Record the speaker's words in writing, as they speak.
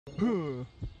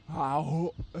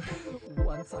Ow.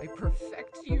 Once I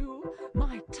perfect you,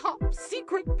 my top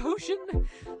secret potion,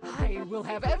 I will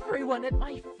have everyone at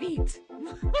my feet.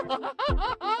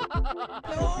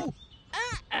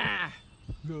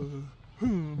 No!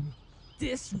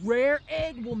 This rare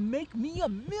egg will make me a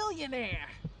millionaire.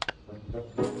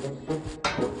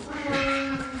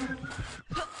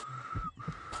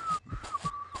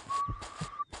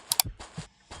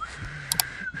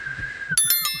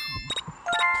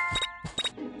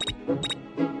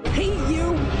 Hey,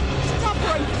 you! Stop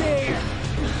right there!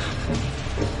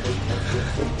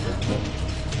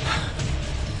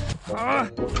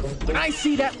 When I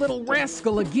see that little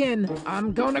rascal again,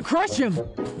 I'm gonna crush him.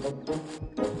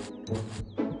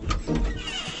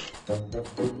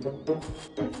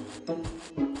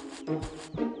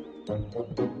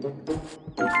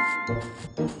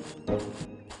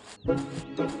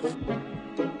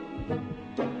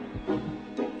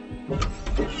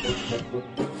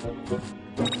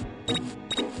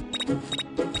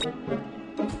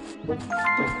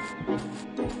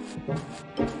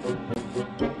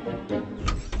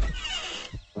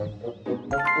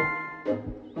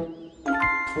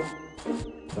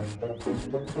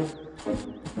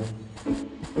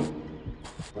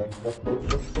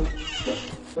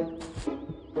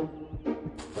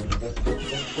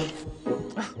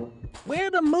 Where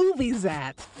the movies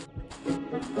at?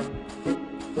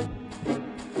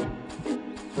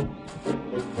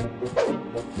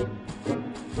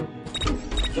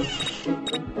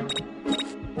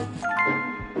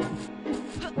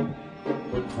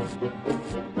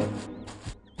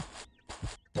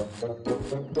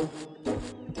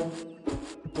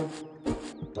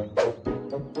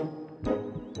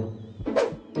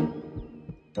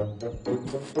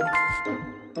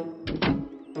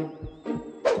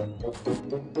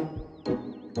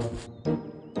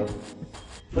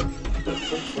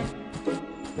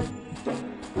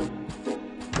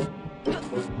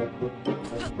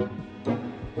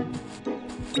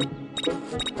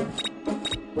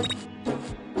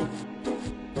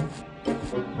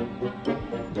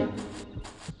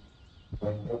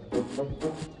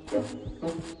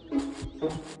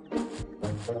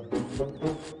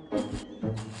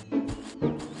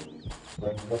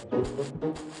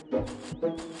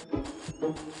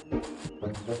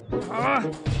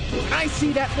 When I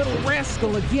see that little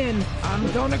rascal again,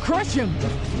 I'm gonna crush him.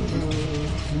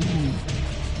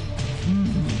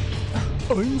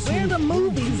 Where the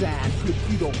movies at?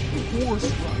 Eat off the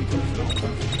horse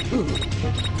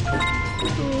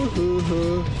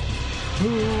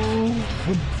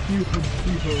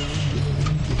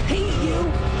Hey, you!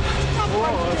 Stop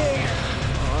right there!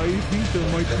 I think there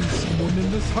might be someone in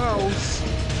this house.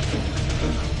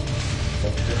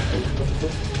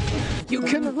 You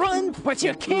can run, but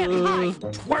you can't hide,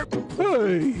 twerp!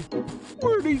 Hey,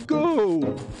 where'd he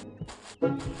go?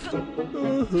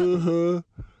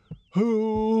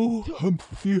 Oh,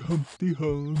 Humpty Humpty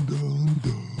Hum Dum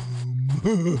Dum.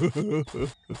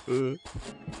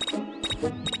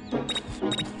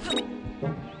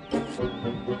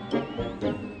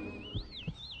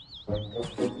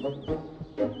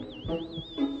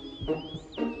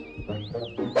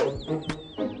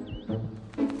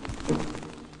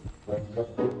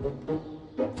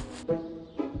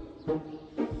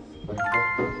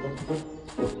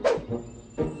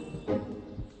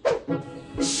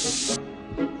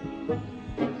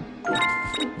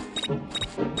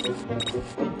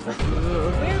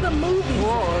 Where the movies?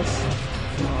 Boss,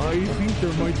 I think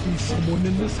there might be someone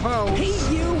in this house. Hey,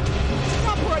 you!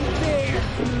 Stop right there!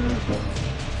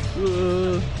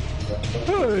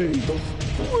 Hey!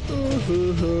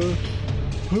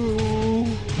 Oh,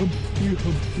 Humpty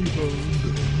Humpty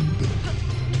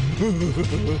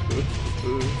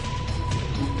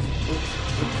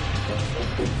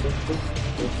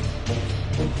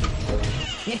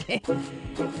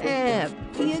Yeah,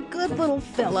 be a good little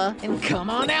fella and come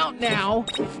on out now.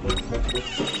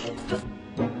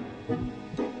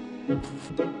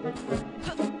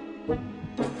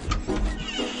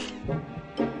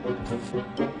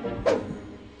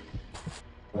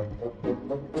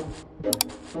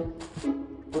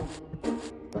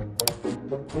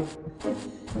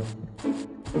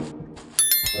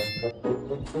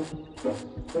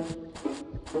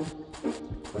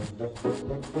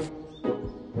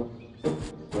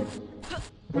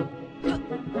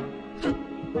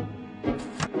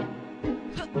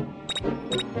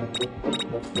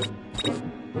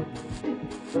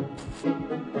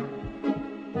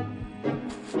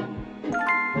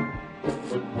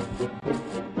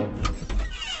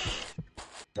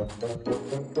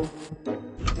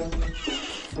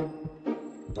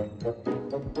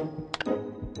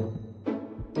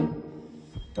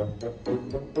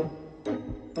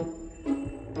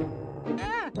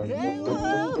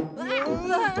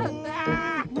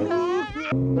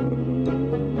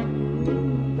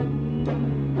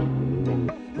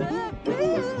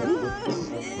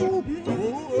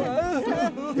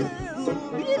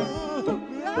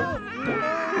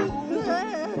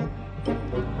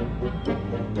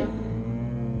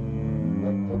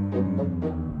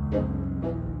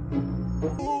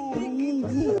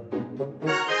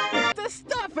 The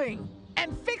stuffing!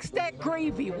 And fix that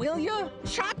gravy, will ya?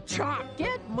 Chop, chop,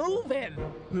 get moving!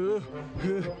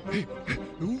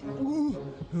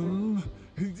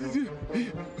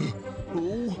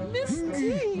 Miss T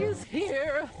is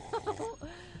here!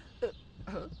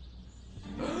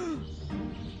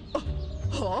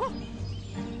 Huh?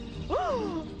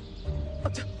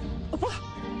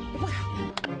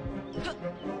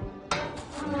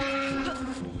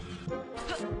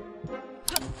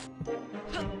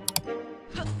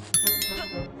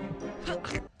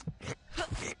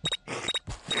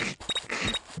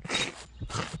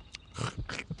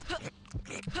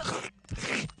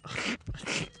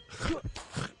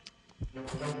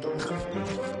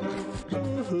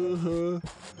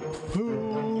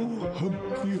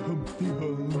 Humpty, Humpty,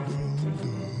 hum, dum,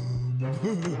 dum.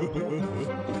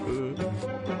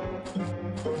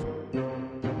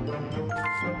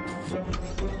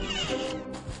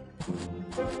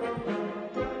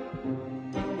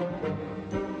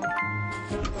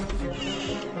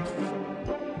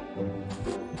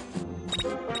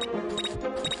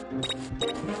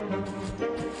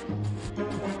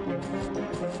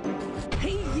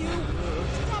 Hey, you!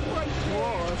 Stop right there!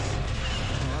 Boss,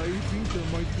 I think there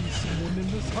might be someone in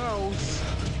this house.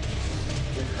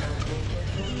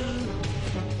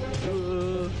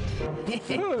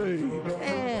 Hey,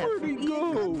 where'd he You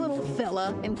go? good little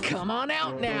fella, and come on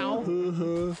out now!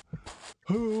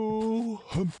 Oh,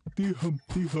 Humpty,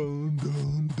 Humpty, hum,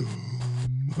 dum,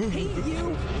 dum. Hey,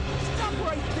 you! Stop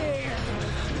right there!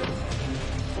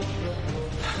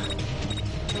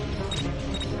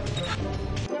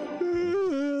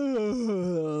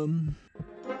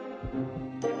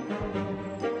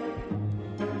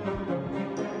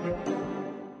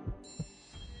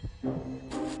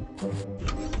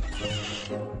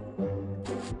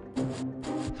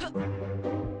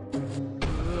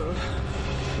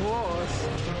 Boss,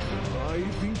 I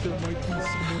think there might be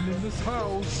someone in this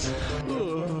house.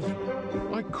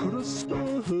 I could have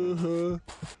stolen.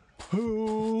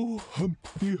 Oh,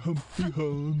 Humpty, Humpty,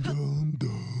 hum, dum, dum.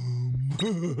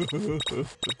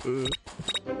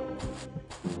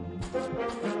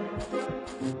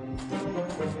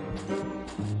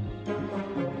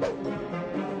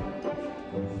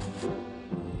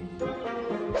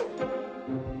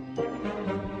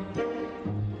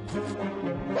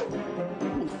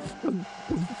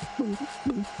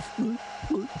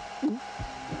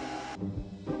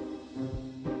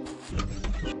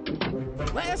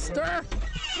 Lester!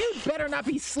 You'd better not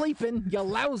be sleeping, you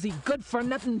lousy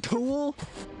good-for-nothing tool!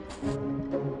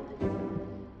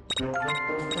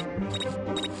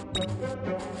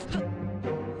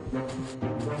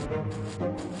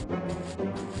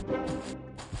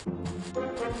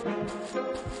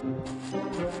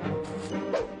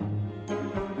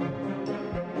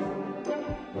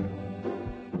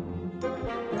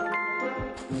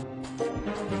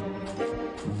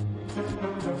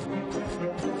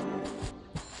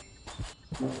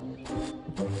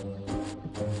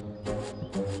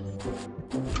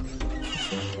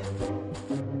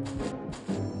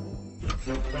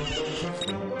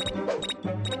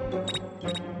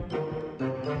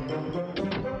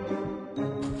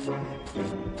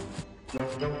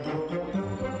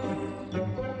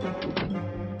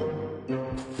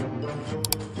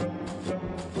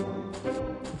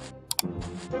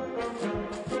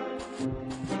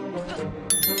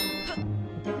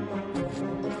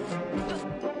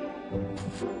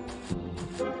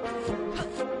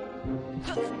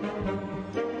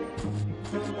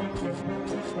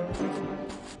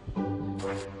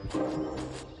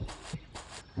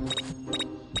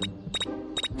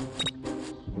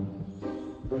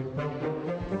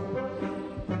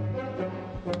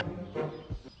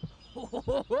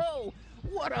 Whoa,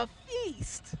 what a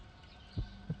feast!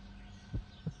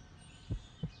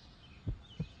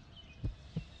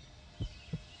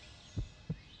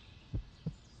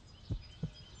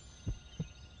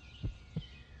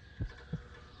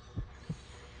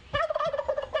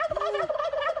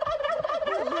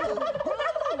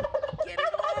 Get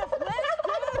it off,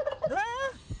 Lester!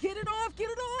 Huh? Get it off, get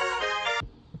it off!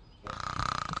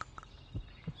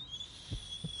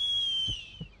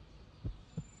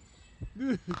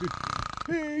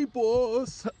 Hey,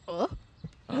 boss.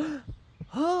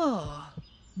 Oh.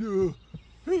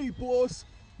 Hey, boss.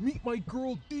 Meet my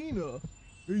girl, Dina.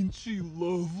 Ain't she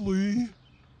lovely?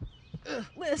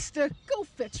 Lester, go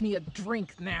fetch me a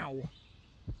drink now.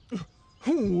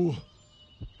 Oh.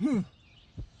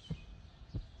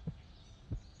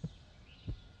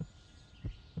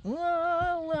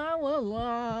 La la la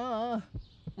la.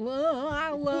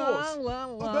 La la la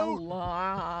la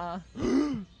la.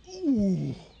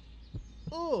 Ooh.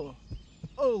 Oh,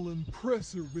 I'll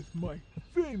impress her with my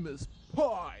famous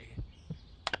pie.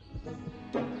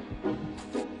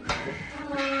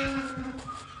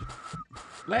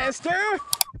 Lester!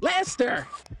 Lester!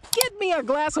 Get me a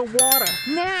glass of water,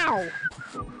 now!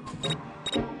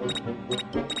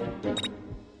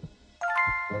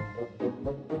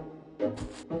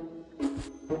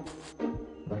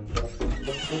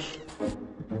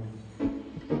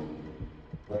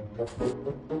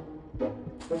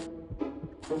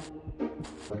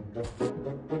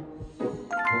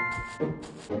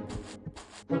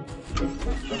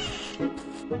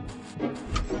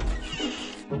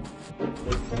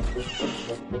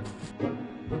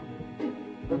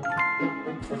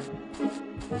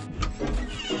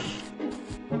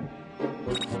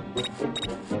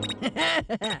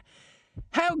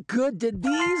 How good did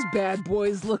these bad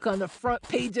boys look on the front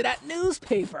page of that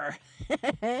newspaper?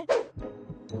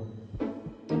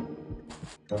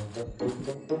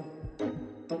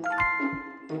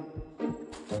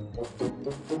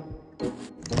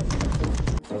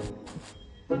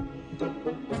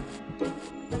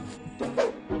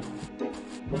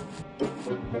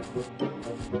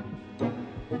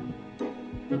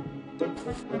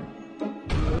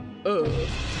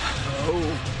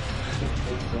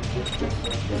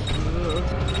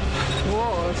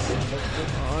 Boss,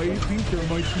 I think there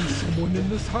might be someone in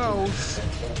this house.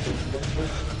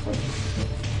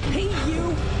 Hey,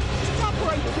 you! Stop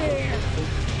right there!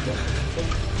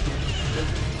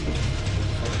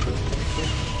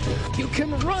 You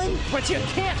can run, but you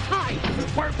can't hide,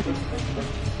 twerp!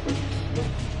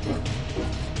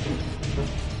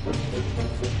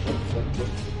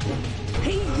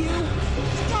 Hey, you!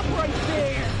 Stop right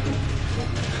there!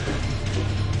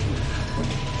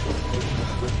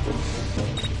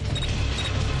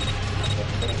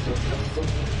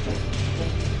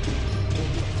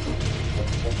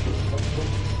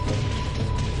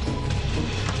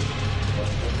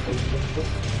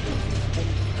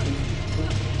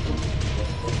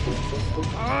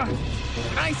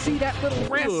 When I see that little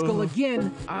rascal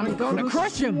again, I'm gonna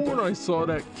crush him! I sworn I saw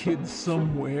that kid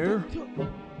somewhere.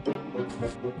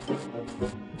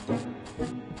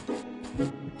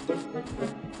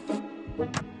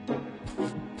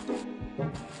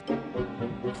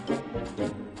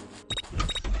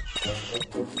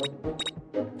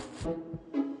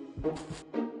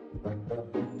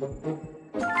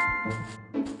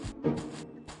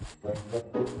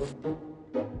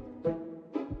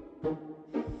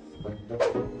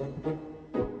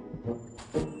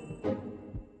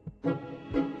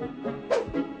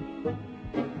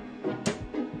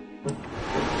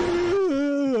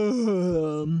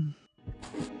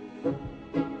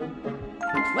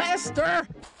 Lester!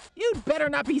 You'd better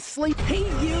not be sleeping. Hey,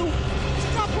 you!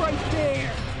 Stop right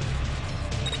there!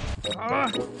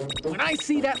 When I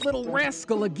see that little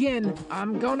rascal again,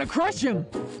 I'm gonna crush him!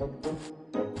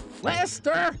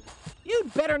 Lester!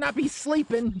 You'd better not be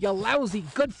sleeping, you lousy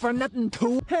good-for-nothing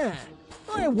tool! Huh,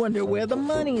 I wonder where the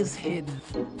money's hidden.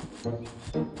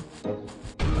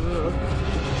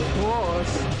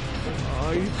 Boss,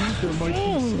 I think there might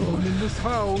be someone in this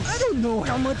house. I don't know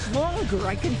how much longer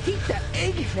I can keep that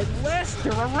egghead Lester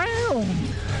around!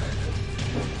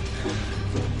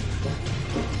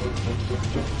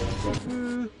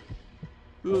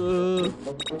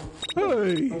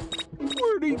 Hey,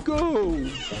 where'd he go?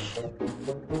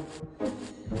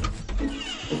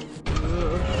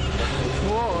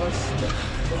 Boss,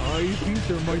 I think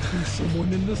there might be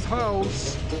someone in this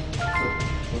house.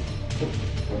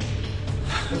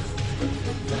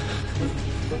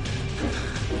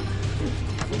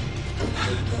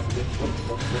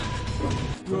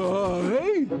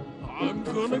 Hey, I'm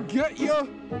gonna get ya.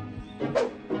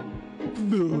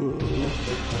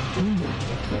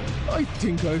 I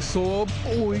think I saw a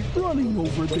boy running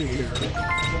over there.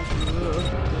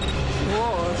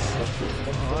 Boss,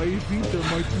 I think there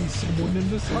might be someone in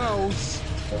this house.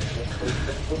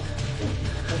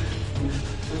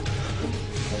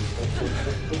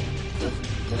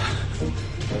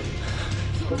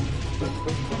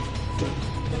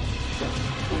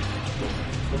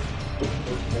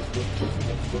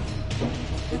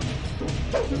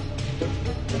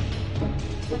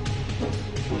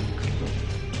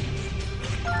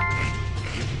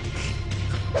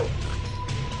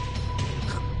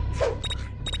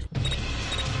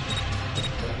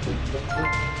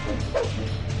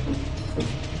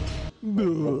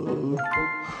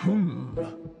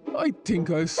 I think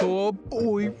I saw a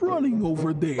boy running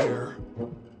over there.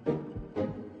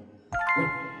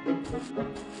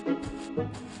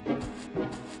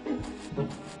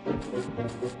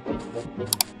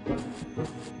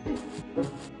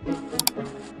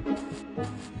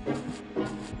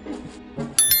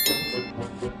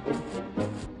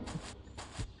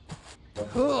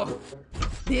 Ugh,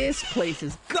 this place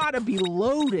has gotta be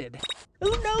loaded.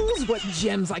 Who knows what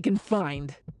gems I can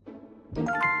find?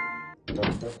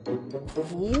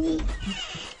 Ooh.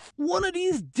 One of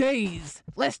these days,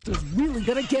 Lester's really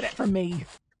gonna get it from me.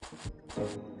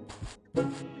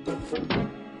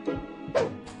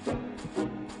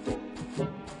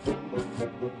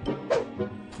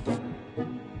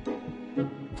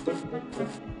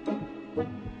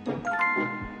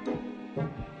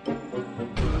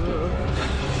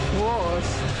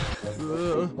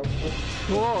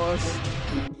 Boss.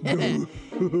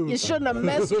 You shouldn't have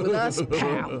messed with us,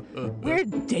 pal. We're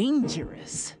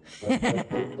dangerous.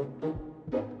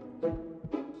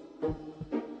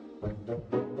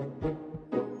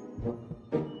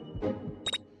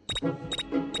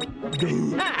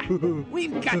 Ha!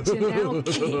 We've got you now,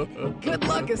 kid. Good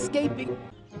luck escaping.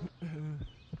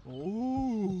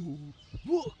 Oh,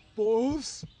 look,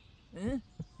 boss.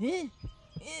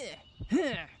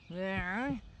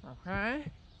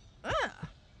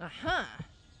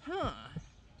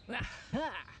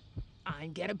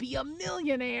 I'm gonna be a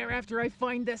millionaire after I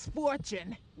find this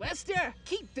fortune. Lester,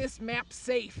 keep this map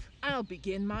safe. I'll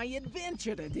begin my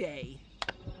adventure today.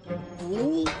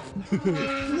 Oh,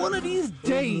 one of these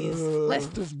days,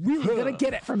 Lester's really gonna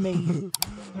get it from me.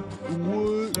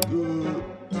 What?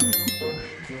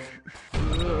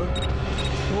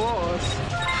 Boss,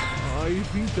 I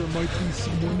think there might be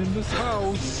someone in this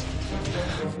house.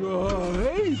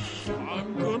 Hey,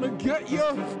 I'm gonna get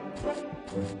ya.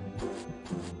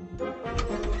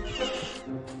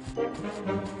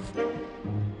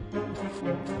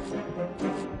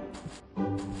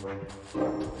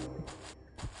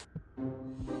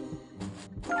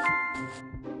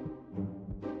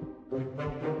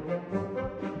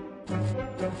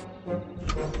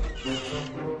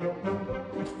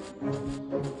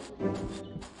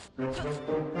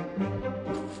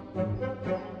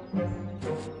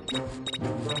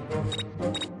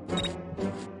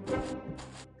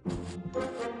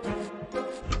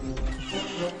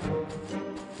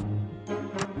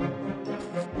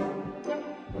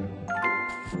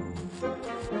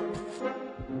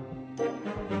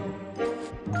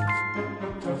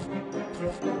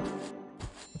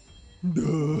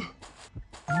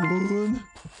 One,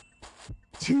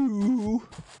 two,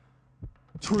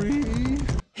 three,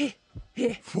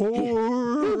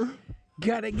 four.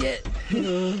 Gotta get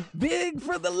big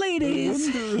for the ladies.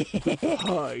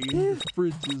 High in the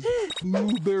fridges,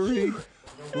 blueberry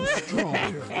or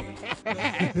strawberry.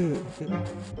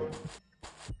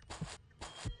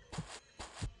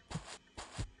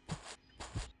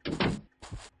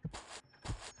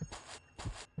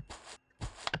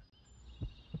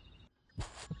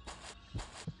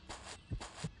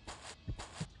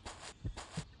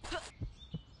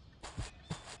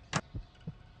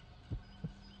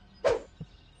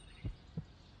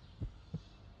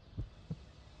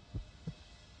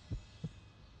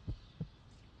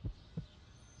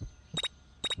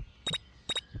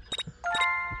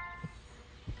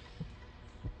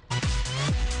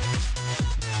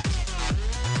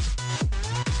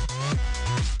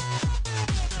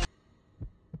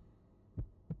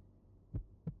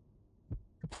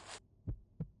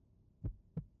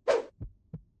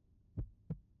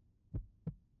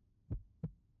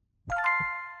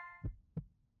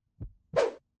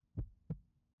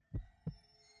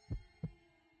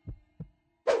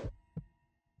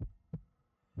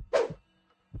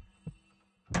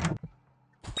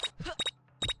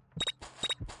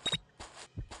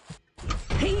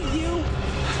 Hey, you!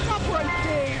 Stop right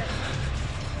there!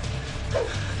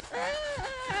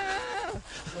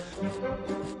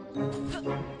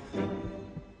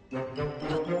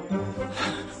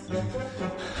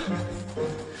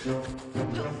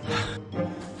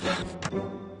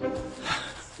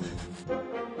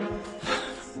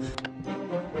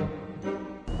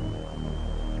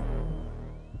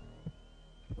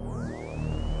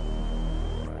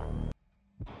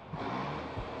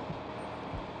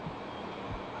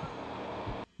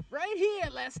 Right here,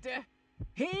 Lester.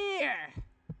 Here.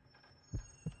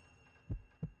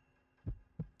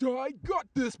 I got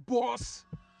this, boss.